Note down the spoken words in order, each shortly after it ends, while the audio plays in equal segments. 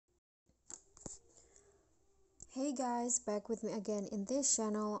Hey guys, back with me again in this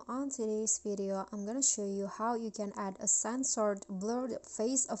channel. On today's video, I'm gonna show you how you can add a censored blurred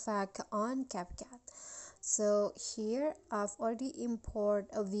face effect on CapCut. So here I've already imported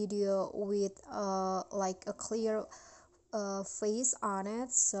a video with like a clear face on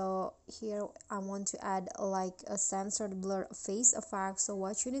it. So here I want to add like a censored blur face effect. So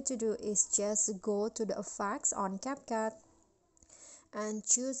what you need to do is just go to the effects on CapCut and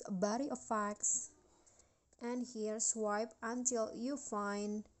choose body effects, and here swipe until you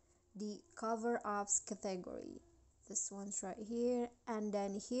find the cover ups category. This one's right here, and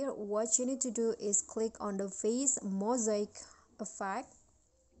then here what you need to do is click on the face mosaic effect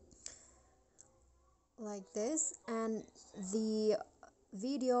like this, and the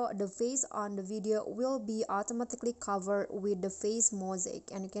face on the video will be automatically covered with the face mosaic,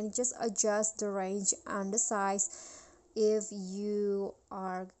 and you can just adjust the range and the size if you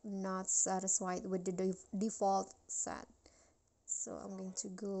are not satisfied with the default set. So I'm going to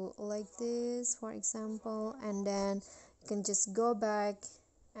go like this, for example, and then you can just go back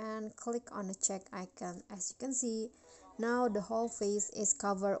and click on the check icon. As you can see, now the whole face is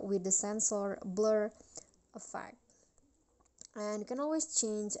covered with the sensor blur effect, and you can always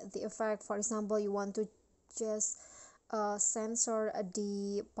change the effect. For example, you want to just censor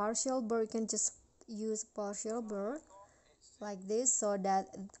the partial blur, you can just use partial blur like this, so that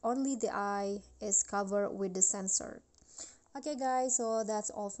only the eye is covered with the sensor. Okay guys, so that's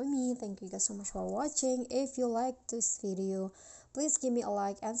all for me. Thank you guys so much for watching. If you like this video, please give me a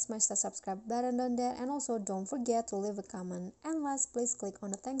like and smash the subscribe button down there, and also don't forget to leave a comment, and last, please click on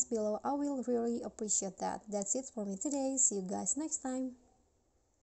the thanks below. I will really appreciate that. That's it for me today. See you guys next time.